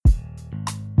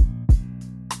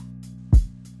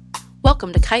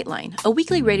Welcome to KiteLine, a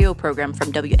weekly radio program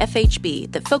from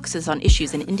WFHB that focuses on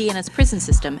issues in Indiana's prison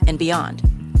system and beyond.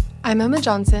 I'm Emma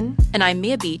Johnson. And I'm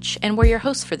Mia Beach, and we're your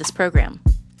hosts for this program.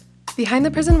 Behind the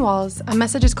prison walls, a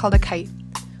message is called a kite.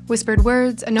 Whispered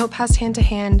words, a note passed hand to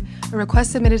hand, a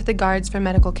request submitted to the guards for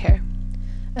medical care.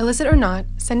 Illicit or not,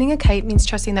 sending a kite means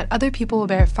trusting that other people will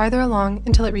bear it farther along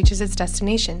until it reaches its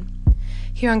destination.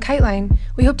 Here on KiteLine,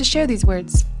 we hope to share these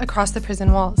words across the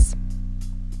prison walls.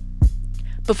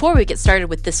 Before we get started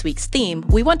with this week's theme,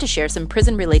 we want to share some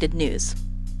prison-related news.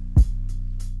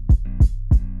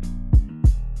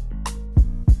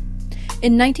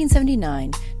 In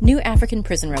 1979, new African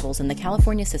prison rebels in the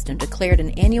California system declared an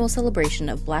annual celebration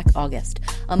of Black August,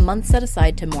 a month set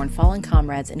aside to mourn fallen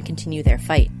comrades and continue their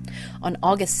fight. On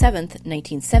August 7,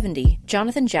 1970,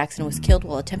 Jonathan Jackson was killed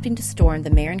while attempting to storm the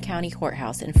Marin County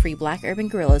Courthouse and free Black urban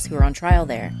guerrillas who were on trial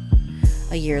there.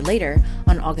 A year later,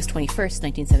 on August 21,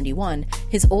 1971,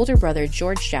 his older brother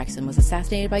George Jackson was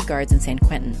assassinated by guards in San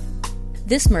Quentin.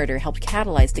 This murder helped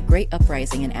catalyze the Great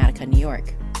Uprising in Attica, New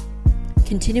York.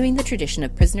 Continuing the tradition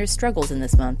of prisoners' struggles in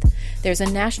this month, there's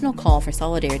a national call for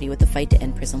solidarity with the fight to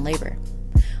end prison labor.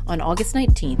 On August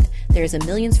 19th, there is a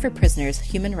Millions for Prisoners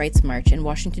Human Rights March in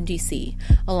Washington, D.C.,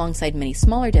 alongside many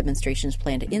smaller demonstrations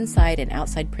planned inside and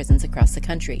outside prisons across the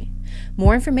country.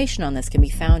 More information on this can be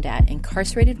found at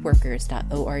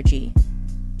incarceratedworkers.org.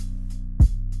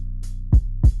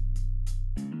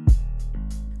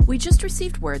 We just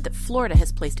received word that Florida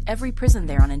has placed every prison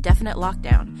there on indefinite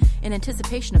lockdown in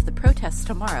anticipation of the protests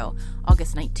tomorrow,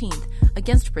 August 19th,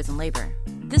 against prison labor.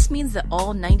 This means that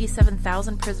all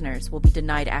 97,000 prisoners will be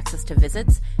denied access to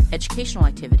visits, educational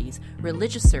activities,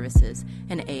 religious services,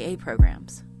 and AA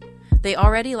programs. They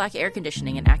already lack air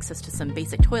conditioning and access to some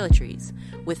basic toiletries,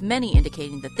 with many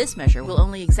indicating that this measure will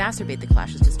only exacerbate the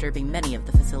clashes disturbing many of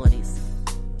the facilities.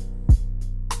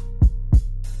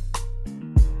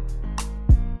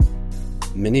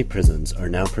 Many prisons are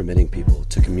now permitting people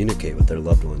to communicate with their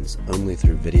loved ones only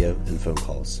through video and phone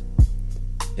calls.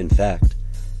 In fact,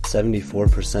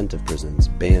 74% of prisons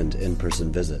banned in-person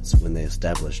visits when they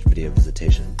established video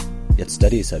visitation. Yet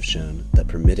studies have shown that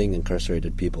permitting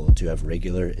incarcerated people to have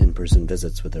regular in-person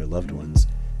visits with their loved ones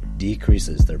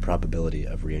decreases their probability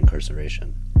of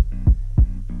reincarceration.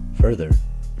 Further,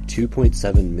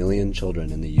 2.7 million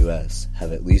children in the U.S.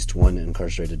 have at least one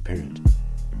incarcerated parent,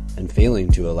 and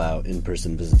failing to allow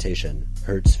in-person visitation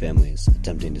hurts families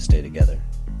attempting to stay together.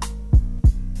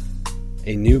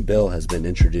 A new bill has been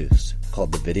introduced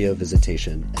called the Video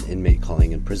Visitation and Inmate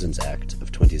Calling in Prisons Act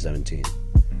of 2017.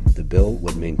 The bill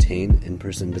would maintain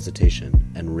in-person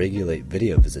visitation and regulate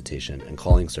video visitation and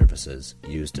calling services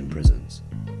used in prisons.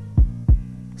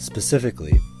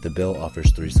 Specifically, the bill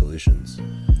offers three solutions.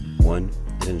 1.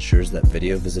 It ensures that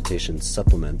video visitation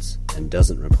supplements and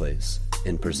doesn't replace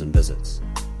in-person visits.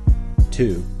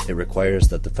 2. It requires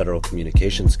that the Federal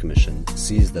Communications Commission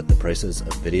sees that the prices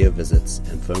of video visits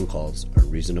and phone calls are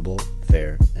reasonable,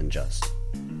 fair, and just.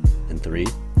 And 3.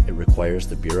 It requires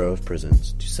the Bureau of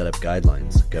Prisons to set up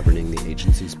guidelines governing the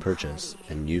agency's purchase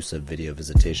and use of video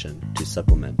visitation to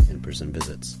supplement in-person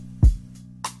visits.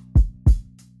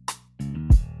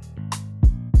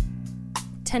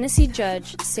 Tennessee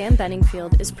Judge Sam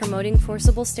Benningfield is promoting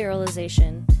forcible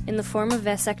sterilization in the form of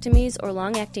vasectomies or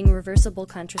long-acting reversible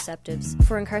contraceptives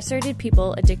for incarcerated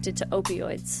people addicted to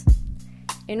opioids.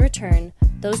 In return,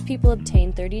 those people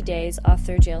obtain 30 days off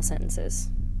their jail sentences.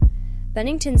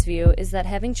 Bennington's view is that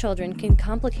having children can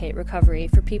complicate recovery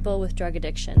for people with drug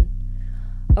addiction.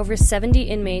 Over 70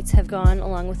 inmates have gone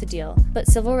along with the deal, but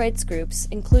civil rights groups,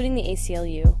 including the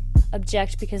ACLU,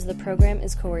 object because the program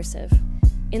is coercive.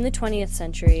 In the 20th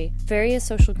century, various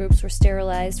social groups were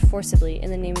sterilized forcibly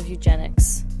in the name of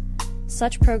eugenics.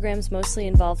 Such programs mostly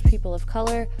involved people of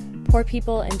color, poor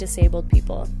people, and disabled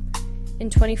people. In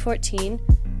 2014,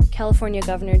 California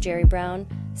Governor Jerry Brown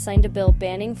signed a bill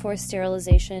banning forced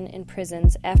sterilization in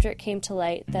prisons after it came to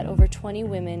light that over 20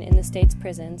 women in the state's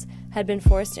prisons had been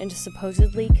forced into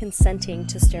supposedly consenting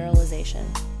to sterilization.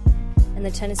 And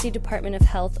the Tennessee Department of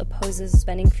Health opposes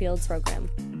Benningfield's program.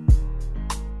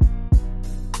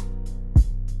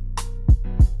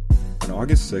 On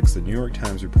August 6th, the New York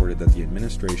Times reported that the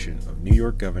administration of New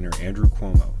York Governor Andrew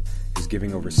Cuomo is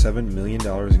giving over $7 million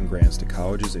in grants to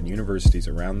colleges and universities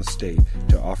around the state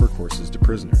to offer courses to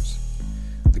prisoners.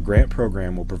 The grant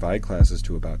program will provide classes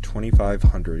to about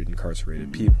 2,500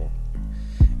 incarcerated people.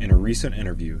 In a recent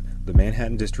interview, the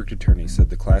Manhattan District Attorney said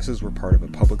the classes were part of a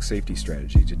public safety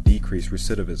strategy to decrease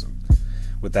recidivism,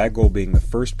 with that goal being the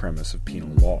first premise of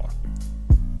penal law.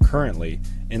 Currently,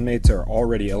 inmates are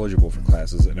already eligible for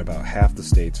classes in about half the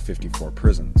state's 54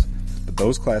 prisons, but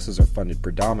those classes are funded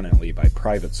predominantly by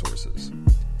private sources.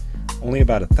 Only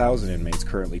about 1,000 inmates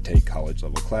currently take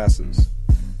college-level classes.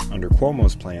 Under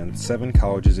Cuomo's plan, 7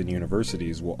 colleges and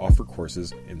universities will offer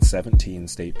courses in 17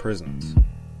 state prisons.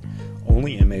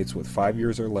 Only inmates with 5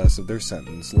 years or less of their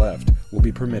sentence left will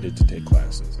be permitted to take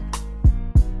classes.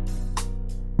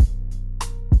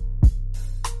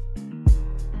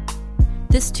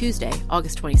 This Tuesday,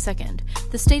 August 22nd,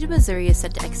 the state of Missouri is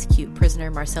set to execute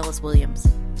prisoner Marcellus Williams.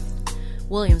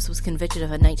 Williams was convicted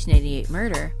of a 1988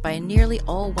 murder by a nearly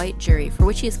all-white jury for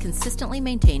which he has consistently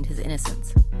maintained his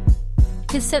innocence.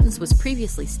 His sentence was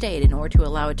previously stayed in order to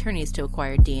allow attorneys to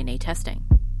acquire DNA testing.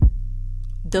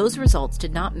 Those results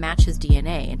did not match his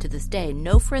DNA, and to this day,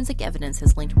 no forensic evidence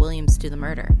has linked Williams to the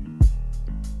murder.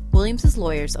 Williams's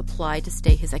lawyers applied to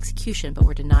stay his execution but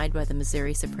were denied by the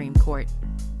Missouri Supreme Court.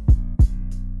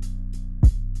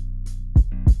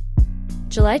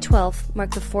 July 12th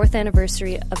marked the 4th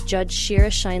anniversary of Judge Shira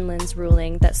Scheindlin's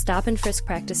ruling that stop-and-frisk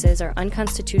practices are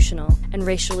unconstitutional and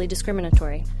racially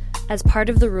discriminatory. As part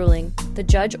of the ruling, the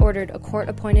judge ordered a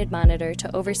court-appointed monitor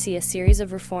to oversee a series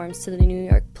of reforms to the New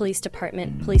York Police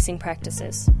Department policing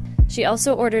practices. She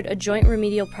also ordered a joint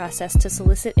remedial process to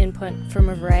solicit input from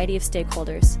a variety of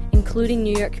stakeholders, including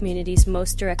New York communities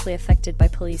most directly affected by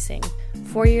policing.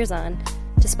 4 years on,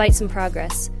 despite some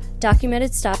progress,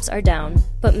 documented stops are down,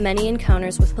 but many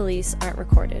encounters with police aren't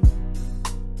recorded.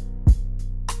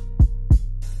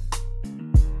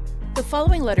 The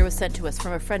following letter was sent to us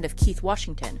from a friend of Keith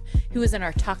Washington, who was in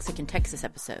our Toxic in Texas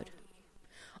episode.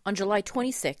 On July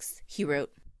 26th, he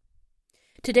wrote,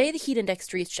 "Today the heat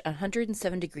index reached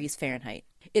 107 degrees Fahrenheit.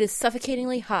 It is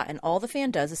suffocatingly hot and all the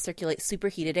fan does is circulate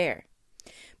superheated air.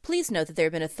 Please note that there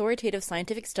have been authoritative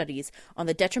scientific studies on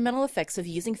the detrimental effects of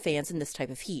using fans in this type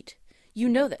of heat. You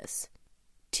know this.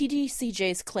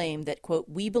 TDCJ's claim that, quote,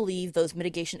 we believe those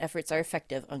mitigation efforts are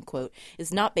effective, unquote,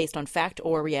 is not based on fact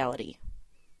or reality.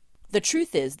 The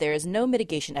truth is there is no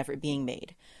mitigation effort being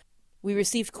made. We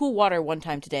received cool water one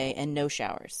time today and no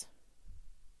showers.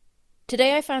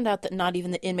 Today I found out that not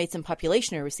even the inmates in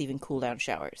population are receiving cool-down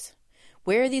showers.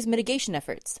 Where are these mitigation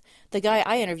efforts? The guy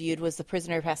I interviewed was the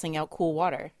prisoner passing out cool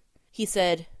water. He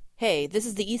said, hey, this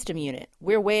is the Eastham unit.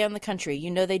 We're way on the country. You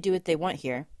know they do what they want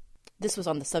here. This was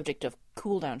on the subject of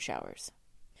cool-down showers.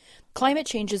 Climate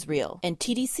change is real, and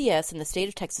TDCS and the state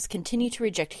of Texas continue to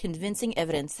reject convincing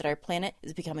evidence that our planet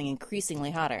is becoming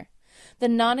increasingly hotter. The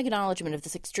non-acknowledgement of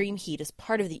this extreme heat is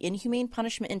part of the inhumane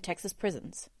punishment in Texas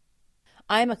prisons.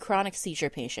 I am a chronic seizure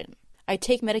patient. I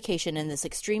take medication, and this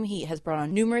extreme heat has brought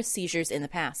on numerous seizures in the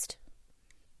past.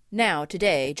 Now,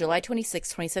 today, July 26,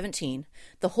 2017,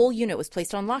 the whole unit was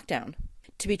placed on lockdown.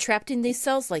 To be trapped in these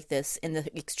cells like this, in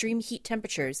the extreme heat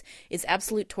temperatures, is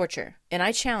absolute torture, and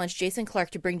I challenge Jason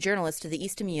Clark to bring journalists to the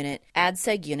Eastham unit,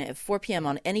 ADSEG unit, at 4 p.m.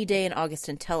 on any day in August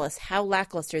and tell us how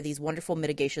lackluster these wonderful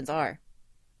mitigations are.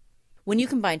 When you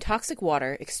combine toxic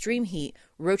water, extreme heat,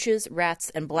 roaches, rats,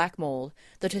 and black mold,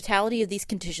 the totality of these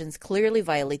conditions clearly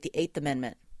violate the 8th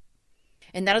Amendment.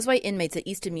 And that is why inmates at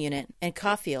Eastham Unit and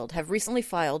Caulfield have recently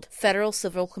filed federal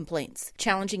civil complaints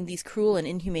challenging these cruel and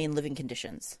inhumane living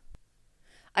conditions.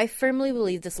 I firmly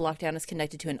believe this lockdown is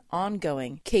connected to an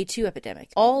ongoing K2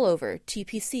 epidemic all over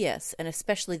TPCS and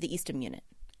especially the Eastham Unit.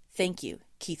 Thank you,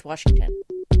 Keith Washington.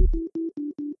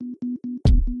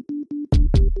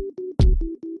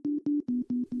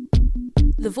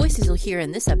 The voices you'll hear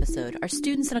in this episode are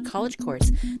students in a college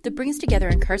course that brings together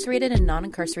incarcerated and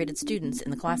non-incarcerated students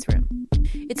in the classroom.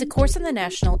 It's a course in the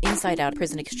National Inside Out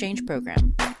Prison Exchange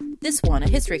Program. This one, a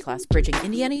history class bridging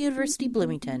Indiana University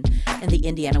Bloomington and the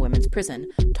Indiana Women's Prison,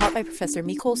 taught by Professor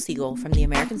Nicole Siegel from the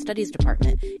American Studies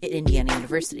Department at Indiana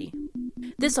University.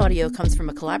 This audio comes from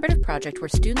a collaborative project where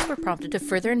students were prompted to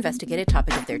further investigate a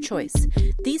topic of their choice.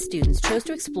 These students chose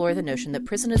to explore the notion that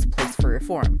prison is a place for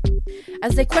reform.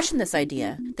 As they question this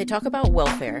idea, they talk about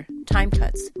welfare, time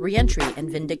cuts, reentry, and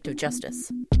vindictive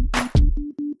justice.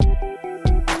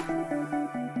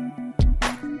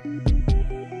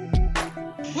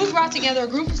 We brought together a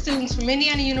group of students from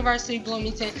Indiana University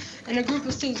Bloomington and a group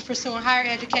of students pursuing higher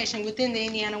education within the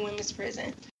Indiana Women's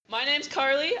Prison. My name's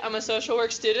Carly. I'm a social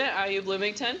work student at IU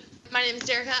Bloomington. My name is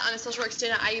Derica. I'm a social work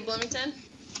student at IU Bloomington.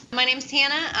 My name is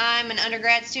Hannah. I'm an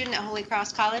undergrad student at Holy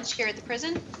Cross College here at the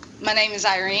prison. My name is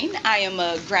Irene. I am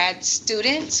a grad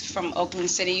student from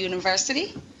Oakland City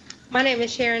University. My name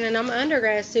is Sharon, and I'm an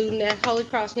undergrad student at Holy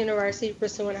Cross University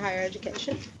pursuing higher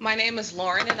education. My name is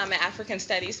Lauren, and I'm an African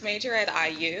Studies major at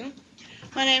IU.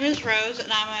 My name is Rose, and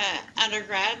I'm an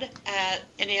undergrad at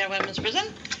Indiana Women's Prison.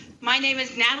 My name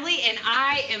is Natalie, and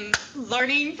I am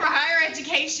learning for higher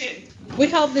education. We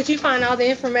hope that you find all the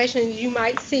information you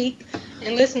might seek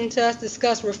and listening to us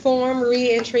discuss reform,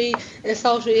 re-entry, and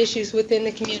social issues within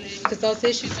the community, because those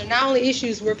issues are not only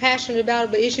issues we're passionate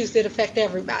about, but issues that affect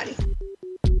everybody.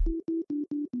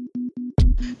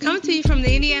 Coming to you from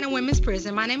the Indiana Women's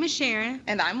Prison, my name is Sharon.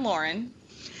 And I'm Lauren.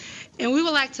 And we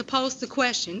would like to pose the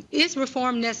question, is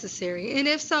reform necessary? And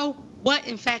if so, what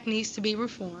in fact needs to be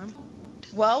reformed?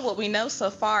 Well, what we know so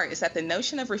far is that the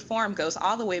notion of reform goes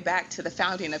all the way back to the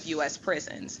founding of U.S.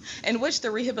 prisons, in which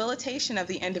the rehabilitation of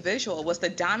the individual was the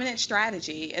dominant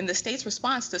strategy in the state's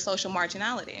response to social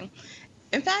marginality.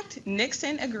 In fact,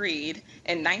 Nixon agreed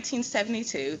in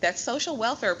 1972 that social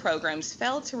welfare programs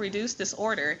failed to reduce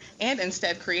disorder and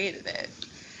instead created it.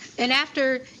 And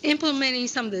after implementing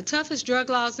some of the toughest drug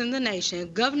laws in the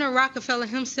nation, Governor Rockefeller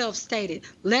himself stated,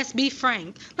 let's be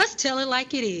frank, let's tell it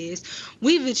like it is.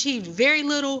 We've achieved very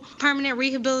little permanent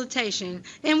rehabilitation,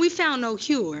 and we found no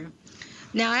cure.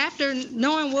 Now, after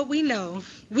knowing what we know,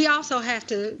 we also have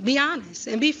to be honest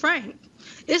and be frank.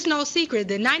 It's no secret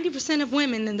that 90% of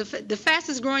women in the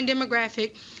fastest growing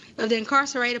demographic of the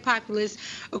incarcerated populace,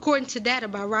 according to data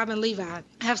by Robin Levi,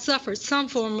 have suffered some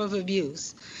form of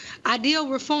abuse. Ideal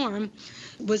reform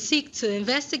would seek to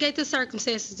investigate the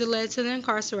circumstances that led to the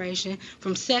incarceration,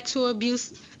 from sexual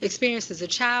abuse experienced as a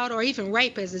child or even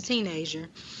rape as a teenager,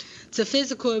 to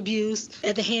physical abuse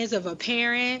at the hands of a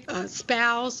parent, a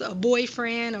spouse, a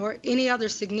boyfriend, or any other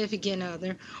significant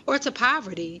other, or to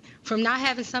poverty from not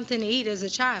having something to eat as a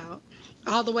child,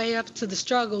 all the way up to the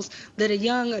struggles that a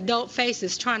young adult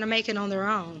faces trying to make it on their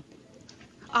own.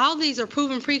 All these are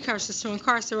proven precursors to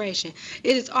incarceration.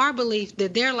 It is our belief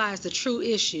that there lies the true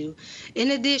issue.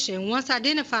 In addition, once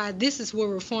identified, this is where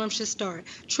reform should start.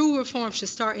 True reform should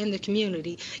start in the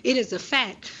community. It is a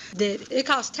fact that it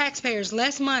costs taxpayers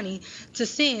less money to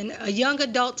send a young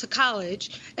adult to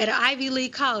college at an Ivy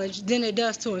League college than it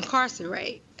does to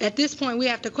incarcerate. At this point, we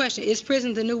have to question, is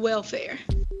prison the new welfare?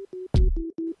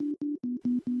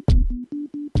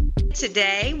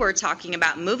 Today, we're talking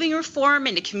about moving reform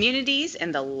into communities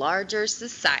and the larger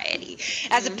society,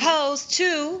 as opposed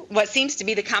to what seems to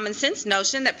be the common sense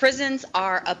notion that prisons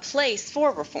are a place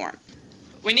for reform.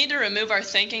 We need to remove our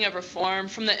thinking of reform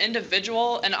from the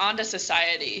individual and onto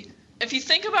society. If you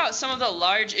think about some of the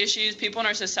large issues people in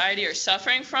our society are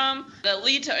suffering from that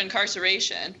lead to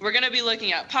incarceration, we're going to be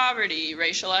looking at poverty,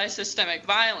 racialized systemic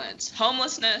violence,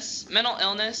 homelessness, mental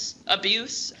illness,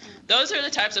 abuse. Those are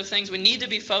the types of things we need to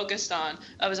be focused on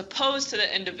as opposed to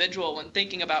the individual when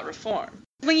thinking about reform.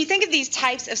 When you think of these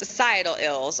types of societal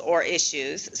ills or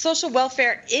issues, social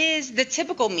welfare is the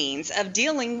typical means of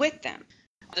dealing with them.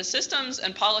 The systems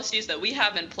and policies that we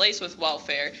have in place with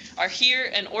welfare are here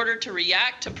in order to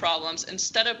react to problems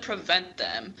instead of prevent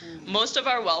them. Most of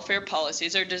our welfare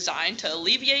policies are designed to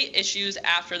alleviate issues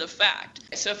after the fact.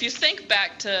 So if you think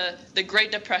back to the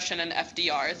Great Depression and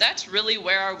FDR, that's really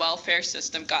where our welfare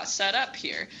system got set up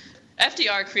here.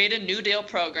 FDR created New Deal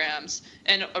programs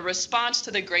in a response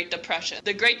to the Great Depression.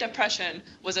 The Great Depression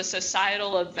was a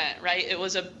societal event, right? It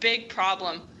was a big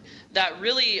problem that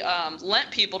really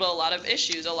lent people to a lot of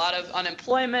issues, a lot of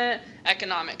unemployment,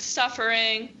 economic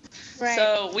suffering. Right.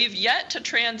 So we've yet to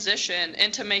transition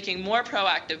into making more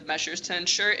proactive measures to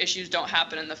ensure issues don't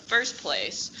happen in the first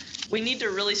place. We need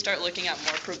to really start looking at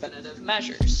more preventative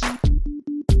measures.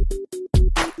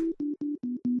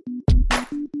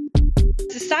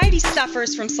 Society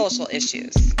suffers from social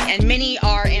issues, and many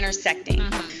are intersecting.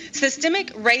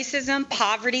 Systemic racism,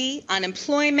 poverty,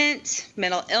 unemployment,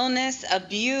 mental illness,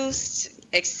 abuse,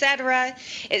 etc.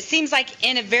 It seems like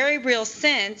in a very real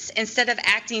sense, instead of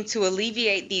acting to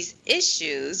alleviate these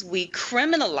issues, we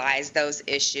criminalize those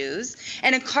issues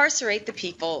and incarcerate the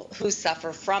people who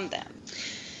suffer from them.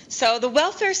 So the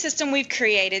welfare system we've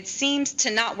created seems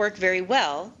to not work very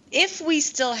well if we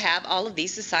still have all of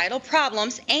these societal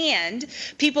problems and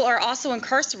people are also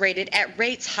incarcerated at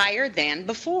rates higher than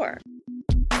before.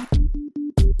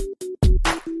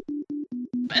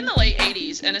 In the late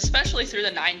 80s, and especially through the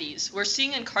 90s, we're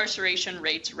seeing incarceration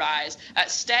rates rise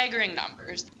at staggering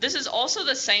numbers. This is also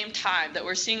the same time that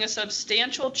we're seeing a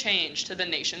substantial change to the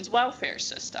nation's welfare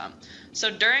system. So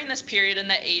during this period in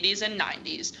the 80s and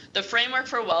 90s, the framework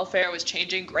for welfare was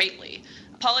changing greatly.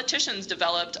 Politicians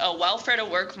developed a welfare to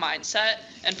work mindset,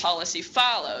 and policy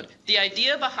followed. The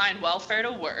idea behind welfare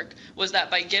to work was that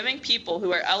by giving people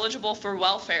who are eligible for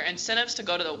welfare incentives to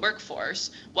go to the workforce,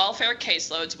 welfare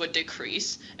caseloads would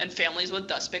decrease and families would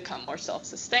thus become more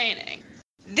self-sustaining.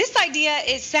 This idea,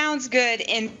 it sounds good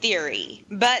in theory,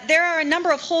 but there are a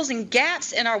number of holes and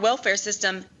gaps in our welfare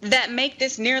system that make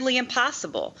this nearly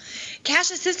impossible.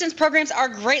 Cash assistance programs are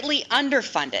greatly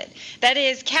underfunded. That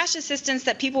is, cash assistance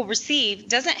that people receive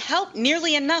doesn't help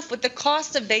nearly enough with the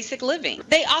cost of basic living.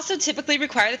 They also typically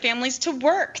require the families to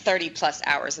work 30 plus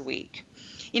hours a week.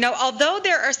 Although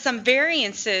there are some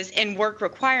variances in work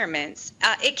requirements,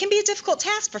 it can be a difficult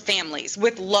task for families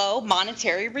with low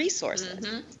monetary resources.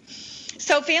 Mm-hmm.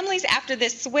 So families after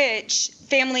this switch,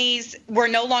 families were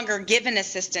no longer given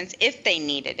assistance if they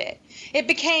needed it. It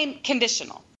became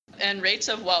conditional. And rates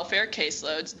of welfare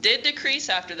caseloads did decrease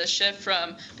after the shift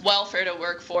from welfare to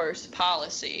workforce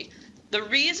policy. The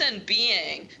reason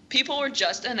being, people were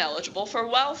just ineligible for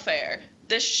welfare.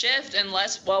 This shift in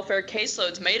less welfare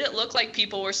caseloads made it look like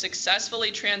people were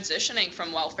successfully transitioning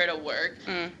from welfare to work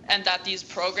and that these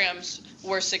programs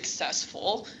were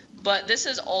successful. But this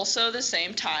is also the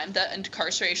same time that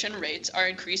incarceration rates are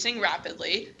increasing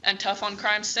rapidly and tough on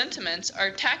crime sentiments are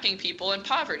attacking people in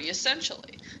poverty,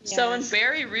 essentially. Yes. So in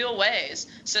very real ways,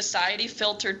 society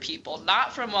filtered people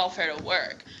not from welfare to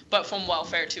work, but from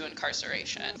welfare to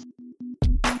incarceration.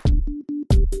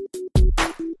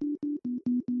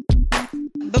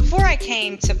 Before I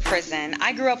came to prison,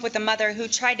 I grew up with a mother who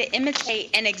tried to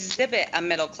imitate and exhibit a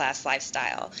middle-class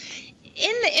lifestyle.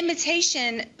 In the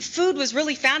imitation, food was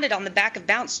really founded on the back of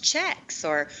bounced checks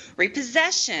or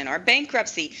repossession or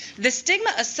bankruptcy. The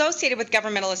stigma associated with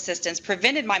governmental assistance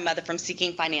prevented my mother from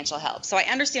seeking financial help. So I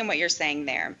understand what you're saying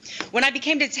there. When I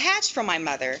became detached from my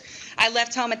mother, I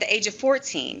left home at the age of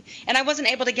 14, and I wasn't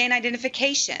able to gain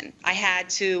identification. I had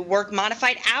to work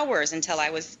modified hours until I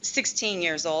was 16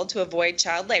 years old to avoid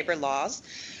child labor laws.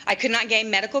 I could not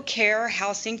gain medical care or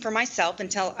housing for myself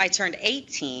until I turned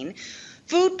 18.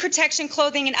 Food, protection,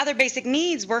 clothing, and other basic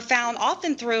needs were found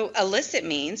often through illicit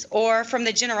means or from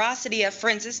the generosity of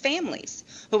friends as families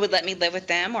who would let me live with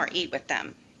them or eat with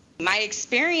them. My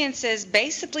experiences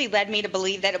basically led me to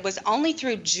believe that it was only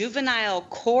through juvenile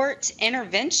court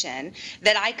intervention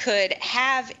that I could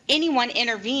have anyone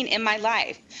intervene in my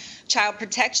life. Child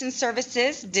Protection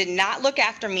Services did not look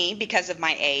after me because of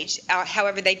my age.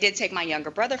 However, they did take my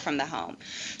younger brother from the home.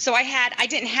 So I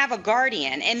didn't have a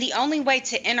guardian, and the only way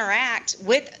to interact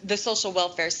with the social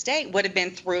welfare state would have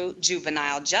been through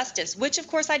juvenile justice, which of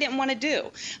course I didn't want to do.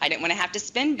 I didn't want to have to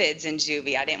spend vids in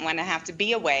juvie. I didn't want to have to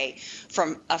be away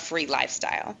from a free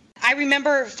lifestyle. I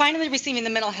remember finally receiving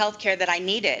the mental health care that I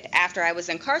needed after I was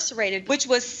incarcerated, which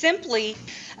was simply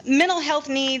mental health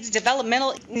needs,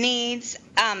 developmental needs,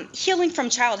 healing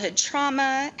from childhood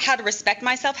trauma, how to respect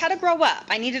myself, how to grow up.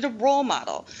 I needed a role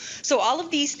model. So all of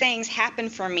these things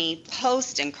happened for me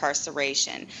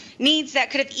post-incarceration, needs that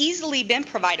could have easily been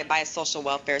provided by a social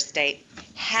welfare state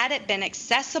had it been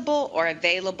accessible or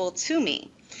available to me.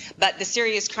 But the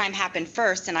serious crime happened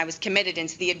first, and I was committed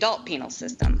into the adult penal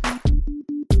system.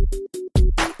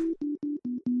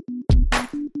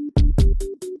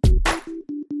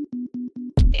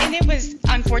 And it was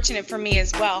unfortunate for me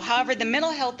as well. However, the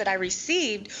mental health that I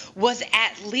received was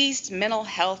at least mental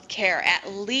health care. At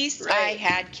least right. I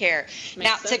had care.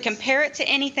 Now, to compare it to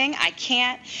anything, I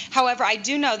can't. However, I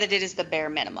do know that it is the bare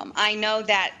minimum. I know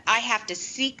that I have to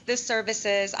seek the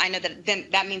services. I know that then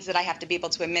that means that I have to be able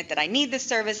to admit that I need the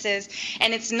services.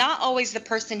 And it's not always the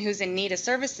person who's in need of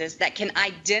services that can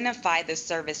identify the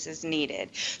services needed.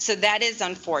 So that is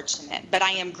unfortunate. But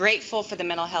I am grateful for the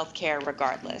mental health care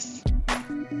regardless.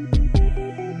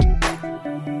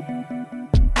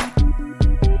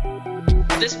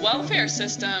 This welfare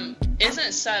system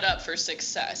isn't set up for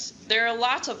success. There are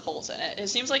lots of holes in it. It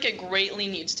seems like it greatly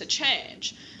needs to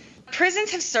change.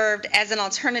 Prisons have served as an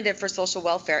alternative for social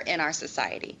welfare in our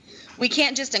society. We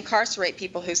can't just incarcerate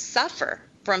people who suffer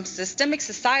from systemic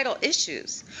societal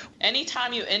issues.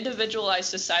 Anytime you individualize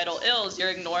societal ills, you're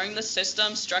ignoring the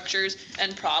systems, structures,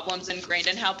 and problems ingrained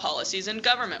in how policies and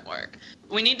government work.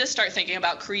 We need to start thinking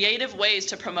about creative ways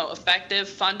to promote effective,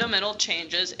 fundamental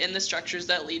changes in the structures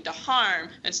that lead to harm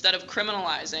instead of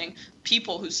criminalizing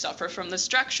people who suffer from the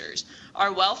structures.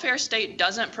 Our welfare state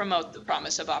doesn't promote the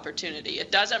promise of opportunity.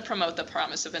 It doesn't promote the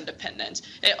promise of independence.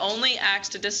 It only acts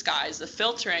to disguise the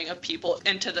filtering of people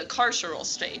into the carceral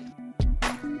state.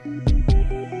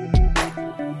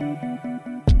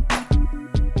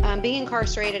 Being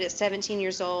incarcerated at 17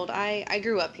 years old, I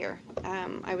grew up here.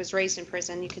 I was raised in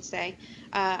prison, you could say.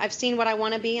 I've seen what I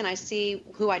want to be, and I see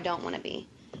who I don't want to be.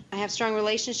 I have strong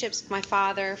relationships with my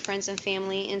father, friends, and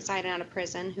family inside and out of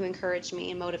prison who encourage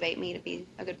me and motivate me to be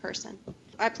a good person.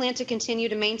 I plan to continue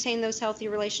to maintain those healthy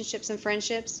relationships and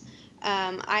friendships.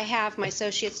 I have my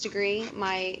associate's degree.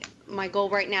 My goal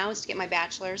right now is to get my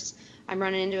bachelor's. I'm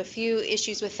running into a few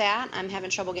issues with that. I'm having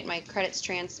trouble getting my credits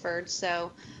transferred, so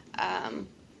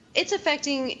it's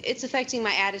affecting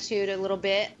my attitude a little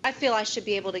bit. I feel I should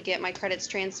be able to get my credits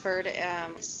transferred,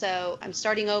 so I'm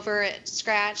starting over at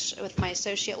scratch with my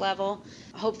associate level.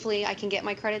 Hopefully I can get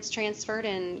my credits transferred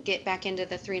and get back into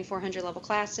the 300 and 400 level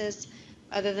classes.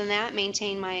 Other than that,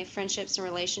 maintain my friendships and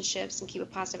relationships and keep a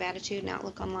positive attitude and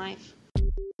outlook on life.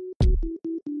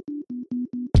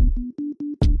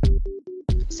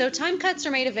 So time cuts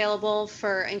are made available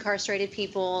for incarcerated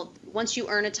people. Once you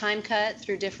earn a time cut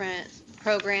through different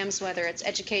programs, whether it's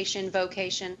education,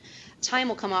 vocation, time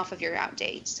will come off of your out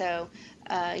date. So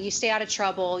you stay out of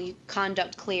trouble, you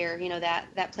conduct clear,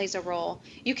 that plays a role.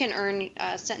 You can earn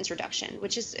sentence reduction,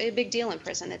 which is a big deal in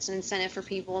prison. It's an incentive for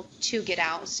people to get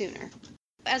out sooner.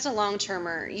 As a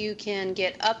long-termer, you can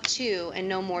get up to and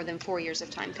no more than 4 years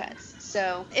of time cuts.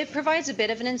 So it provides a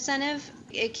bit of an incentive.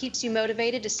 It keeps you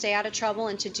motivated to stay out of trouble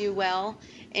and to do well,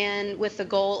 and with the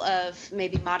goal of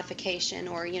maybe modification,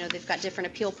 or they've got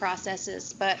different appeal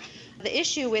processes. But the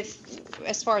issue with,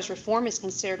 as far as reform is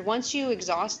considered, once you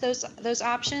exhaust those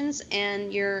options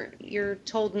and you're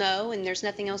told no and there's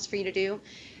nothing else for you to do,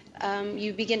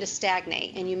 you begin to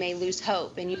stagnate and you may lose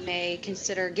hope and you may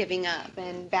consider giving up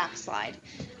and backslide.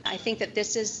 I think that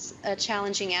this is a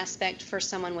challenging aspect for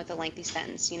someone with a lengthy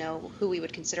sentence, who we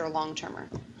would consider a long-termer.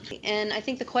 And I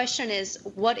think the question is,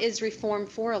 what is reform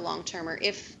for a long-termer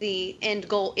if the end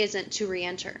goal isn't to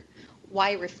re-enter?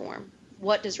 Why reform?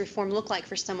 What does reform look like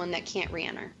for someone that can't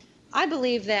re-enter? I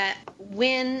believe that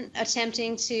when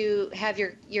attempting to have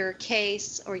your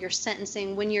case or your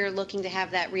sentencing, when you're looking to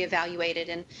have that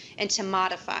reevaluated and to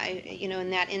modify, in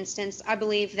that instance, I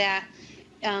believe that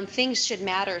things should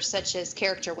matter, such as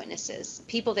character witnesses,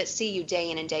 people that see you day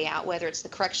in and day out, whether it's the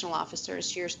correctional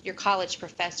officers, your college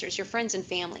professors, your friends and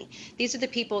family. These are the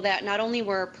people that not only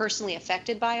were personally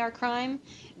affected by our crime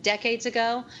decades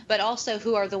ago, but also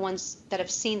who are the ones that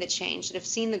have seen the change, that have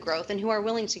seen the growth, and who are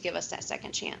willing to give us that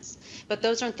second chance. But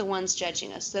those aren't the ones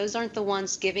judging us. Those aren't the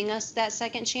ones giving us that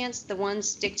second chance. The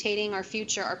ones dictating our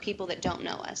future are people that don't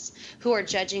know us, who are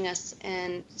judging us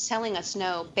and telling us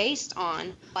no based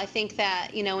on, I think that,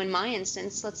 in my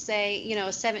instance, let's say, a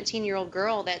 17-year-old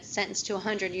girl that's sentenced to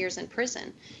 100 years in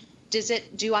prison.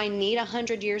 Do I need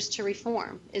 100 years to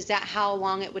reform? Is that how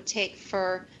long it would take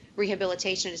for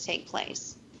rehabilitation to take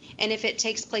place? And if it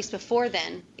takes place before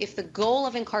then, if the goal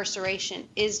of incarceration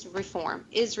is reform,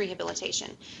 is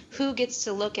rehabilitation, who gets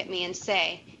to look at me and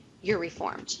say, you're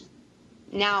reformed?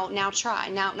 Now try.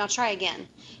 Now try again.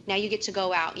 Now you get to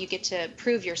go out. You get to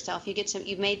prove yourself.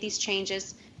 You've made these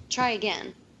changes. Try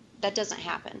again. That doesn't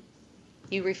happen.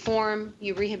 You reform,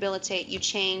 you rehabilitate, you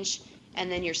change,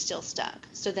 and then you're still stuck.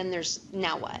 So then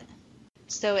now what?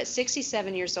 So at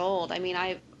 67 years old,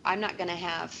 I'm not going to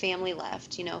have family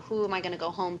left. Who am I going to go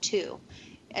home to?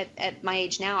 At my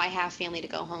age now, I have family to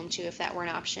go home to if that were an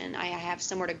option. I have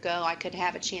somewhere to go. I could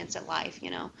have a chance at life,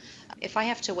 If I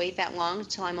have to wait that long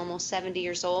until I'm almost 70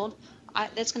 years old,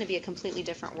 that's going to be a completely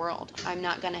different world. I'm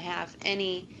not going to have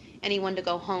anyone to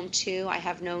go home to. I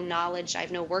have no knowledge. I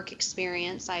have no work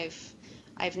experience.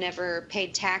 I've never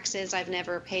paid taxes. I've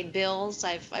never paid bills.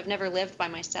 I've never lived by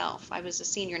myself. I was a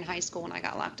senior in high school when I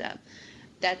got locked up.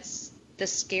 That's the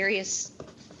scariest.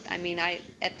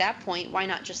 At that point, why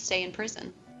not just stay in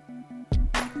prison?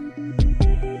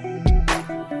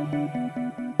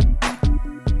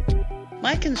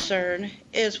 My concern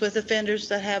is with offenders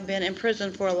that have been in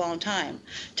prison for a long time.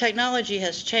 Technology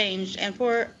has changed, and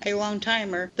for a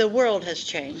long-timer, the world has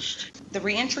changed. The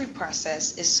reentry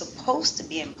process is supposed to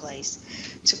be in place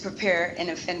to prepare an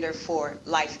offender for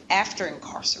life after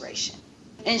incarceration,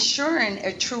 ensuring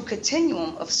a true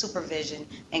continuum of supervision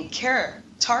and care,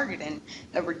 targeting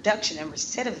a reduction in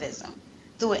recidivism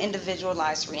through an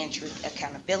individualized reentry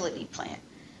accountability plan.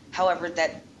 However,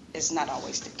 that is not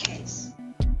always the case.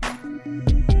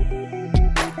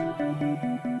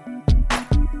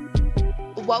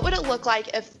 What would it look like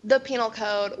if the penal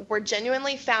code were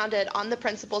genuinely founded on the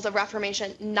principles of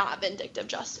reformation, not vindictive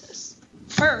justice?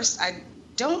 First, I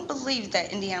don't believe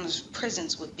that Indiana's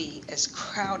prisons would be as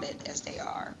crowded as they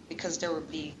are, because there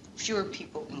would be fewer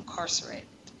people incarcerated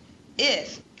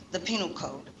if the penal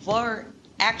code were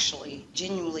actually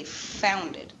genuinely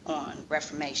founded on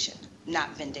reformation,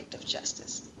 not vindictive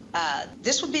justice.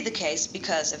 This would be the case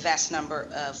because a vast number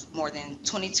of more than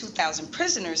 22,000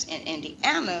 prisoners in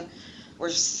Indiana were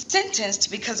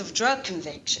sentenced because of drug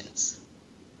convictions.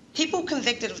 People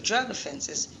convicted of drug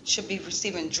offenses should be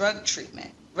receiving drug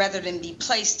treatment rather than be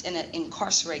placed in an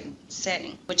incarcerated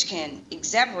setting, which can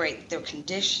exacerbate their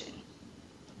condition.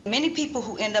 Many people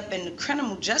who end up in the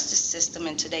criminal justice system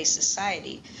in today's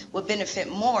society would benefit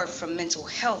more from mental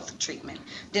health treatment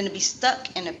than to be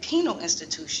stuck in a penal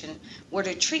institution where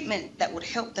the treatment that would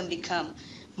help them become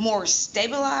more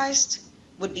stabilized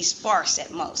would be sparse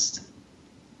at most.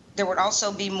 There would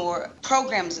also be more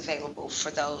programs available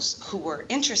for those who were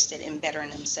interested in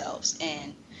bettering themselves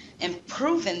and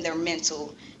improving their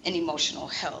mental and emotional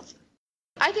health.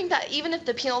 I think that even if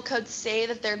the penal codes say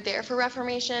that they're there for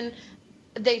reformation,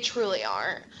 they truly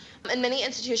aren't. In many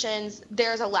institutions,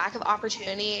 there's a lack of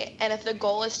opportunity, and if the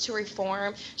goal is to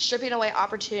reform, stripping away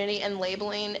opportunity and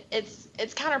labeling, it's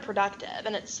counterproductive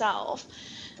in itself.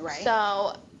 Right.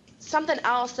 So something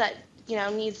else that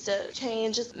needs to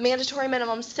change is mandatory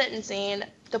minimum sentencing,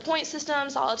 the point system,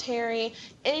 solitary,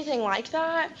 anything like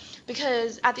that,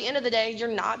 because at the end of the day, you're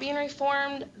not being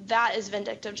reformed. That is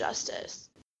vindictive justice.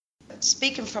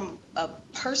 Speaking from a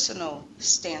personal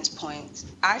standpoint,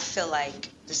 I feel like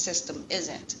the system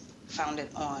isn't founded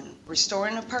on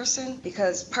restoring a person,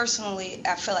 because personally,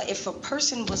 I feel like if a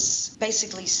person was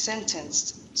basically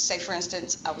sentenced, say for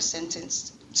instance, I was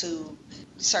sentenced to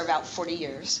serve out 40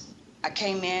 years. I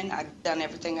came in, I've done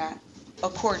everything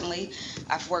accordingly.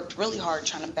 I've worked really hard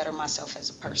trying to better myself as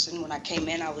a person. When I came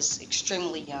in, I was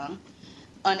extremely young,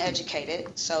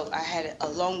 uneducated, so I had a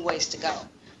long ways to go.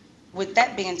 With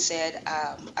that being said,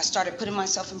 I started putting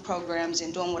myself in programs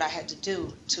and doing what I had to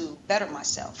do to better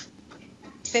myself.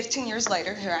 15 years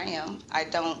later, here I am. I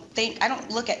don't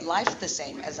look at life the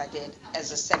same as I did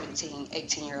as a 17,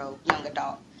 18-year-old young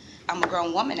adult. I'm a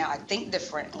grown woman now. I think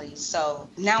differently. So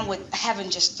now with having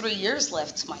just 3 years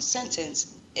left to my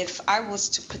sentence, if I was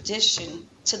to petition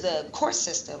to the court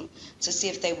system to see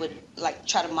if they would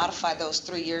try to modify those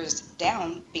 3 years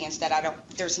down, being that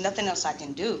there's nothing else I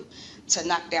can do to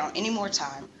knock down any more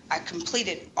time. I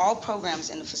completed all programs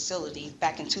in the facility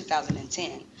back in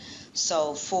 2010.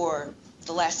 So for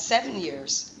the last 7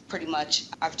 years, pretty much,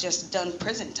 I've just done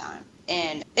prison time.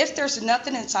 And if there's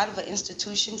nothing inside of an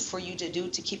institution for you to do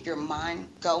to keep your mind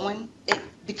going, it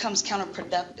becomes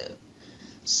counterproductive.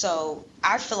 So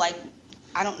I feel like,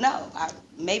 I don't know,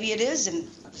 maybe it is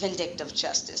vindictive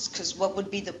justice, because what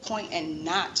would be the point in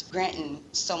not granting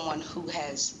someone who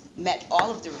has met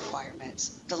all of the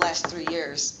requirements the last 3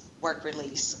 years, work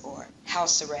release or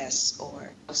house arrest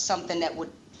or something that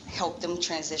would help them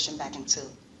transition back into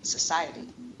society?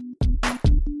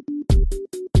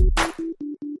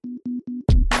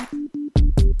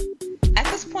 At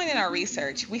this point in our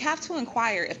research, we have to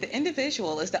inquire if the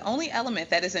individual is the only element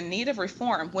that is in need of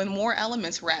reform when more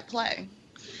elements were at play.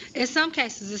 In some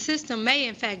cases, the system may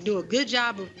in fact do a good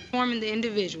job of reforming the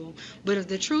individual, but if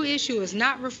the true issue is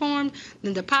not reformed,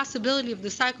 then the possibility of the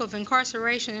cycle of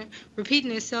incarceration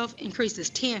repeating itself increases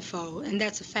tenfold, and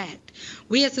that's a fact.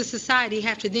 We as a society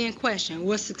have to then question,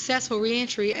 was successful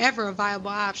reentry ever a viable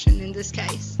option in this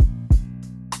case?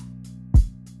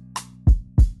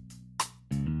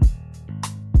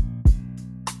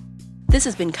 This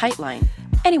has been KiteLine.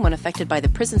 Anyone affected by the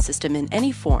prison system in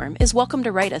any form is welcome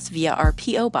to write us via our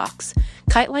P.O. Box,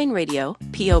 KiteLine Radio,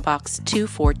 P.O. Box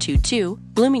 2422,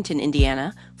 Bloomington,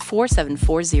 Indiana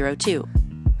 47402.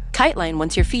 KiteLine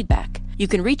wants your feedback. You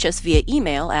can reach us via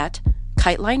email at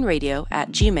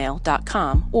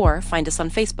kitelineradio@gmail.com or find us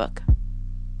on Facebook.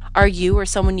 Are you or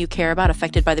someone you care about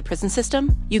affected by the prison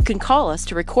system? You can call us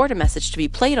to record a message to be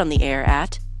played on the air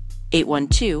at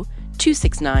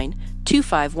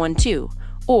 812-269-2512.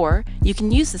 Or you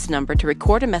can use this number to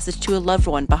record a message to a loved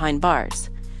one behind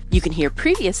bars. You can hear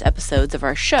previous episodes of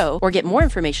our show or get more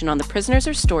information on the prisoners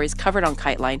or stories covered on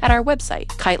KiteLine at our website,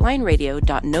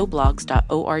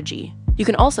 kitelineradio.noblogs.org. You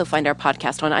can also find our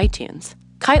podcast on iTunes.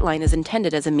 KiteLine is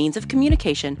intended as a means of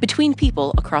communication between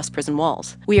people across prison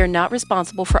walls. We are not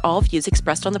responsible for all views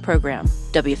expressed on the program.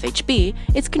 WFHB,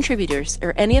 its contributors,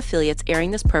 or any affiliates airing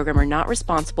this program are not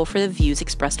responsible for the views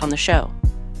expressed on the show.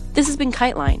 This has been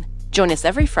KiteLine. Join us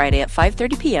every Friday at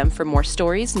 5:30 p.m. for more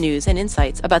stories, news, and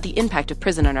insights about the impact of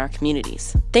prison on our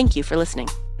communities. Thank you for listening.